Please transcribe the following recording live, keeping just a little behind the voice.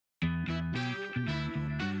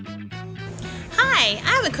Hi,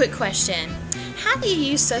 I have a quick question. How do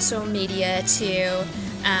you use social media to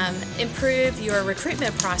improve your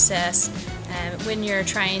recruitment process when you're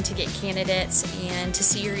trying to get candidates and to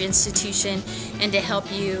see your institution and to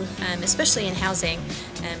help you, especially in housing,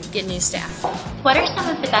 get new staff? What are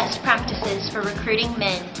some of the best practices for recruiting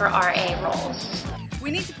men for RA roles?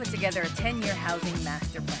 We need to put together a 10-year housing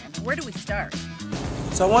master plan. Where do we start?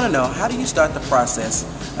 So I want to know, how do you start the process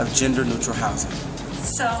of gender-neutral housing?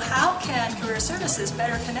 So how can Career Services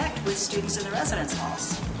better connect with students in the residence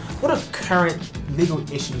halls? What are current legal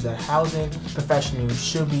issues that housing professionals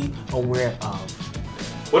should be aware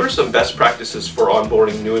of? What are some best practices for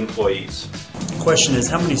onboarding new employees? The question is,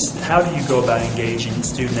 how do you go about engaging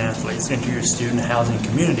student athletes into your student housing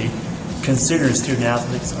community, considering student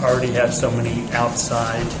athletes already have so many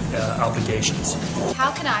outside obligations?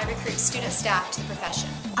 How can I recruit student staff to the profession?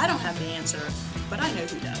 I don't have the answer, but I know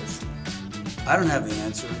who does. I don't have the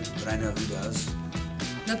answer, but I know who does.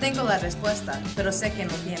 No tengo la respuesta, pero sé que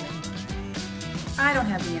no tiene. I don't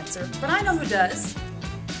have the answer, but I know who does.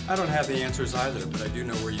 I don't have the answers either, but I do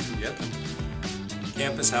know where you can get them.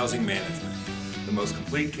 Campus Housing Management, the most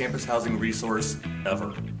complete campus housing resource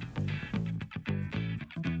ever.